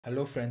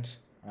Hello friends,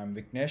 I'm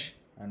Vignesh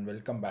and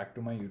welcome back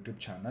to my YouTube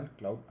channel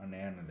Cloud and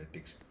AI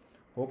Analytics.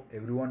 Hope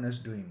everyone is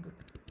doing good.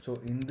 So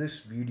in this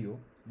video,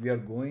 we are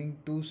going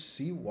to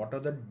see what are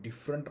the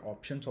different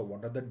options or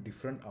what are the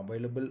different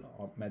available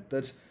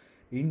methods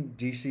in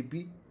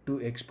GCP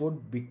to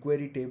export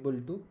BigQuery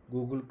table to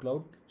Google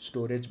Cloud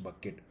Storage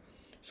Bucket.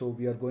 So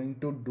we are going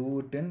to do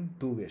it in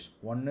two ways.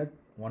 One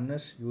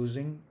is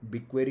using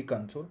BigQuery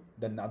Console.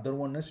 The other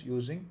one is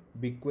using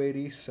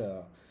BigQuery's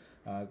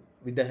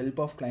with the help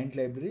of client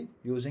library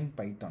using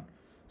Python.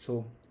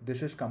 So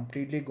this is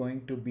completely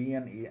going to be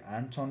an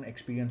hands-on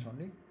experience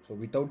only. So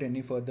without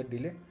any further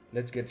delay,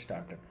 let's get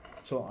started.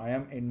 So I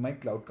am in my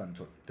Cloud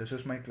Console. This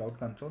is my Cloud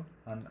Console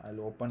and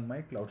I'll open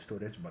my Cloud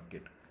Storage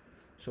Bucket.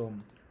 So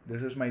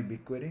this is my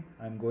BigQuery.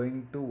 I'm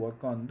going to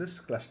work on this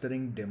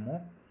clustering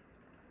demo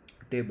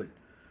table.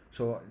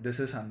 So this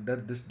is under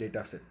this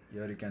dataset.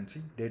 Here you can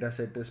see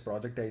dataset is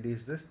project ID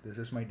is this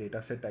is my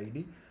dataset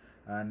ID,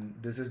 and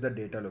this is the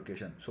data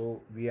location.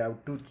 So we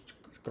have to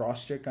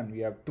cross check and we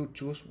have to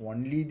choose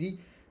only the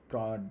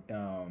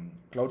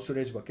cloud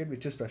storage bucket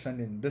which is present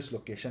in this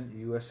location,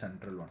 US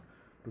central one,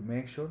 to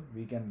make sure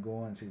we can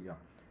go and see. Yeah,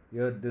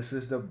 here this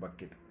is the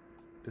bucket.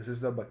 This is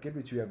the bucket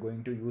which we are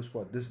going to use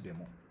for this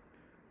demo,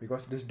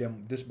 because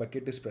this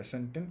bucket is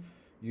present in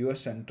US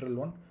central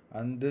one,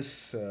 and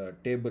this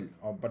table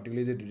or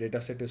particularly the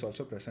data set is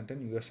also present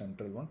in US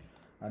central one,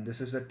 and this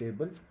is the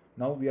table.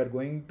 Now we are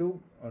going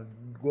to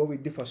go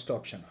with the first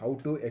option, how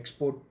to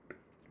export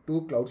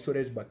to cloud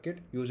storage bucket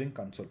using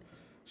console.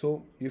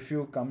 So if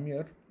you come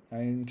here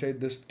and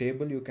inside this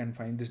table, you can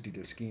find this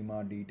detail,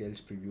 schema,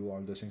 details, preview, all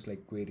those things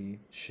like query,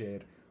 share,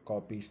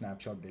 copy,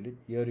 snapshot, delete.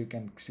 Here you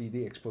can see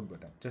the export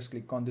button. Just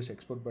click on this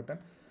export button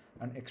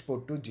and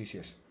export to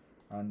GCS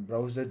and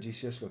browse the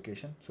GCS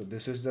location. So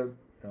this is the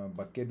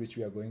bucket which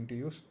we are going to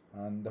use,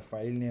 and the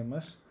file name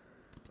is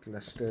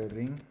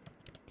clustering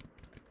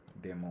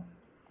demo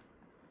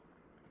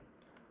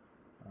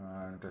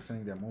and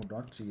clustering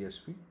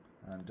demo.csv,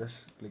 and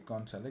just click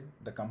on select.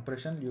 The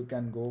compression you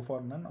can go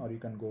for none or you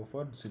can go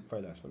for zip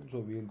file as well. So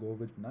we will go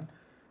with none,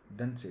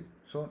 then save.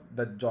 So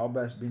the job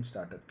has been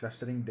started.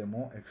 Clustering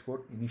demo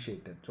export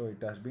initiated. So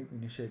it has been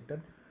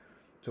initiated.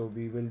 So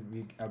we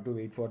have to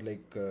wait for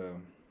like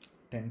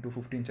 10 to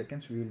 15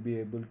 seconds. We will be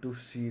able to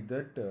see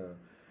that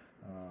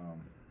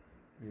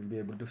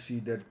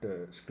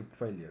script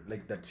file here,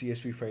 like that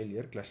CSV file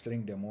here,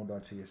 clustering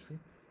demo.csv.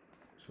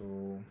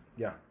 So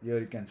yeah, here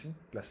you can see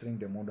clustering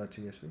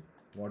demo.csv.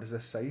 What is the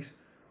size,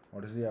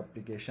 what is the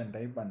application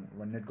type, and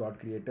when it got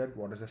created,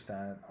 what is the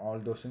standard, all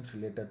those things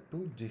related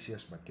to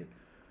GCS bucket.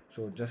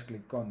 So just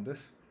click on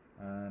this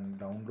and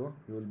download.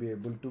 You will be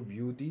able to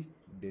view the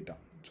data.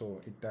 So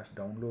it has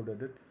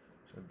downloaded it.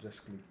 So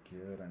just click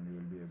here and you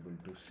will be able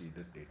to see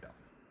this data.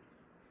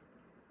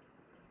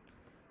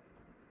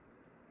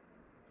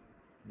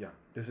 Yeah,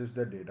 this is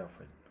the data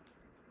file,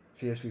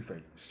 CSV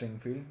file, string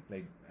field,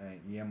 like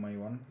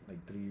EMI1, like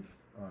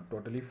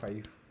totally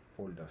 5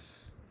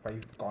 folders,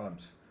 5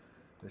 columns.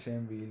 The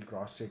same we will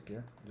cross check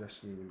here.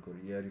 Just we will go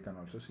here. You can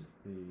also see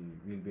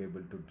we will be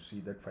able to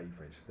see that 5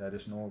 files. There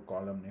is no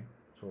column name,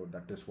 so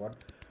that is what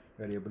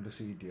we are able to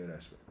see it here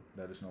as well.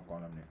 There is no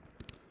column name.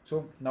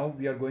 So now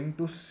we are going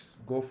to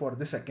go for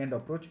the second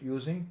approach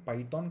using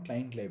Python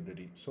client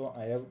library. So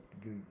I have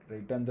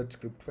written that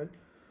script file.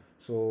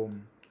 So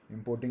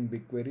importing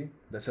BigQuery,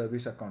 the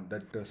service account,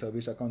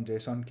 service account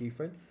JSON key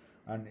file,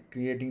 and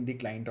creating the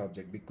client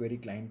object,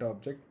 BigQuery client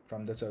object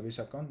from the service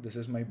account. This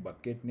is my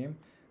bucket name,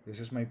 this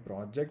is my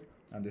project,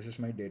 and this is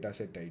my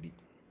dataset ID.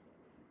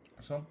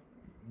 So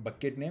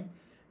bucket name,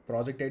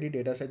 project ID,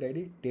 dataset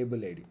ID,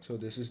 table ID. So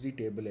this is the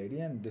table ID,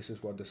 and this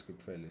is what the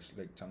script file is,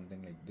 like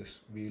something like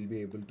this. We will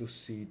be able to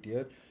see it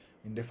here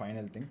in the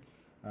final thing.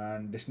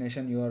 And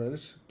destination URL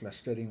is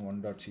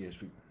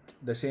clustering1.csv.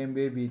 The same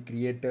way we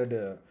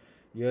created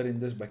here in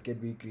this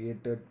bucket, we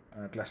created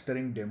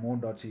clustering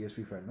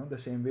demo.csv file. No, the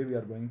same way we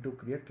are going to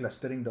create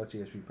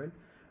clustering.csv file,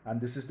 and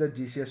this is the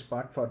GCS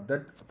part for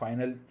that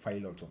final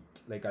file also.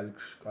 Like I'll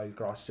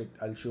cross check,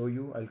 I'll show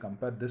you, I'll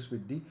compare this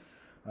with the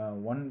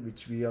one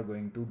which we are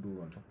going to do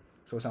also.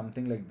 So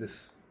something like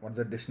this. What's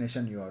the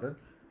destination URL?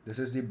 This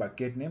is the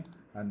bucket name,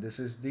 and this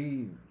is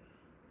the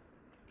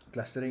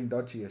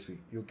clustering.csv.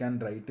 You can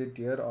write it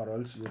here, or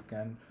else you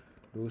can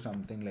do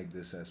something like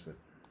this as well.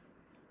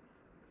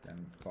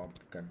 Can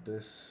cut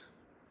this,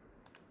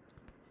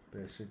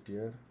 paste it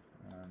here,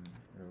 and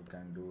you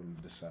can do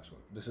this as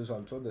well. This is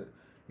also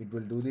it will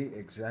do the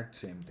exact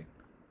same thing.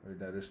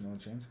 There is no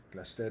change.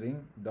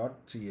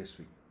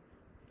 Clustering.csv.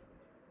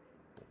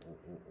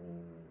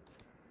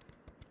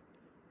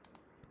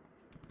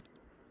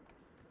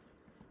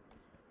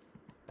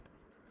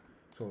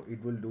 So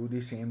it will do the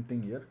same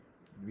thing here.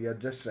 We are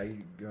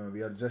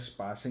just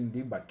passing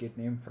the bucket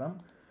name from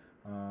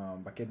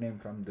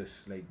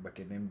this, like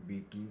bucket name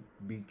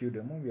BQ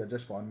demo. We are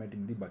just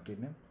formatting the bucket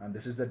name, and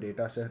this is the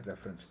dataset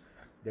reference.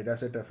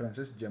 Dataset reference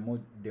is demo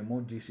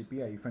GCP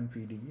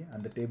 -PDE,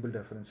 and the table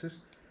reference is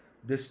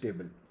this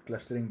table,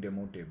 clustering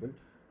demo table,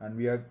 and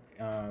we are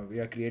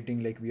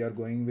creating, like, we are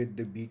going with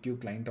the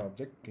BQ client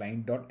object,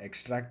 client dot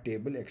extract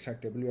table.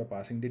 Extract table, we are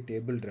passing the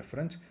table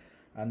reference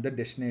and the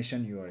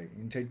destination URI.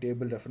 Inside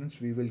table reference,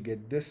 we will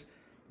get this.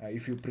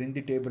 If you print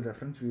the table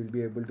reference, we will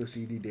be able to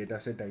see the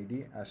dataset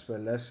ID as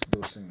well as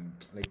those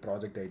like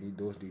project ID,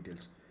 those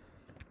details.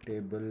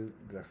 Table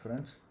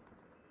reference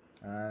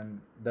and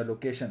the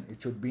location,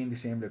 it should be in the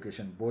same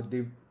location, both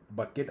the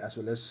bucket as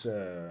well as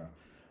uh,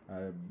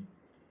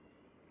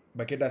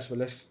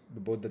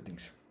 both the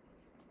things.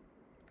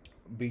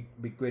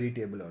 BigQuery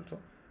table also.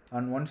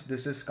 And once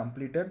this is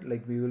completed,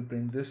 like, we will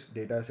print this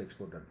data as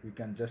exported. You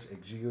can just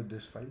execute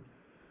this file.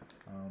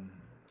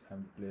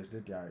 I've placed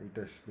it. Yeah, it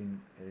has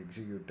been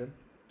executed.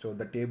 So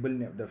the table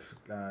name, the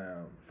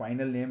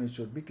final name, it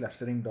should be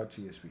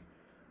clustering.csv.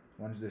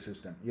 Once this is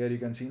done, here you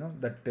can see now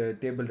that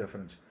table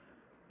reference,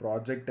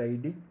 project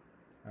ID,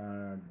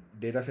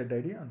 dataset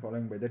ID, and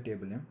following by the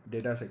table name.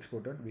 Data is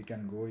exported. We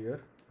can go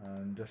here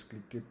and just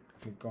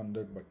click on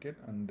the bucket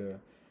and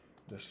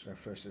just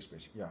refresh this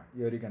page. Yeah,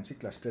 here you can see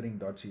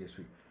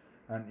clustering.csv.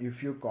 And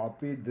if you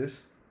copy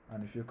this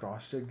and if you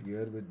cross check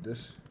here with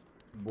this,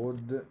 both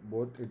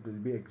it will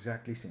be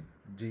exactly same.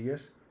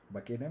 GS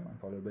bucket name and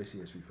followed by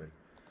CSV file.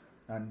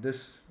 And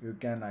this you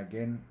can,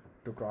 again,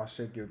 to cross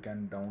check, you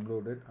can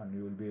download it and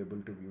you will be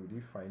able to view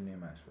the file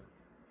name as well.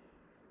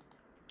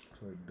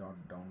 So it got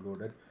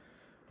downloaded.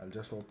 I'll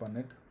just open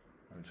it.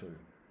 I'll show you.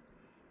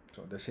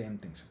 So the same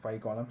things,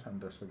 5 columns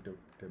and respective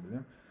table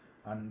name,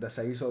 and the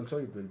size also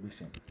it will be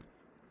same.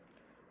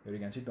 Here you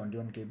can see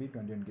 21 KB,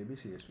 21 KB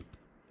CSV.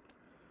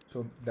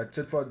 So that's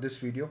it for this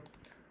video.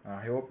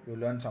 I hope you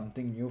learned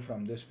something new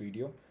from this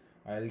video.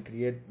 I'll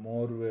create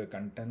more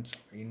contents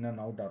in and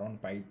out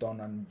around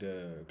Python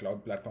and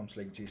cloud platforms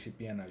like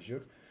GCP and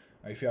Azure.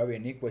 If you have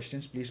any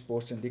questions, please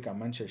post in the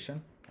comment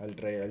section. I'll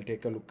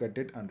take a look at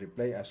it and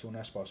reply as soon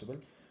as possible.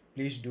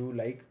 Please do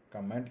like,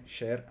 comment,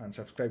 share, and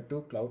subscribe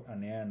to Cloud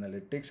and AI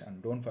Analytics,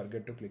 and don't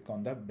forget to click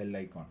on the bell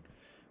icon.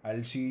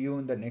 I'll see you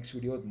in the next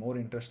video with more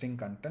interesting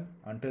content.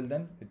 Until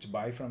then, it's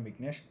bye from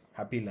Vignesh.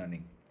 Happy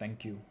learning.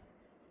 Thank you.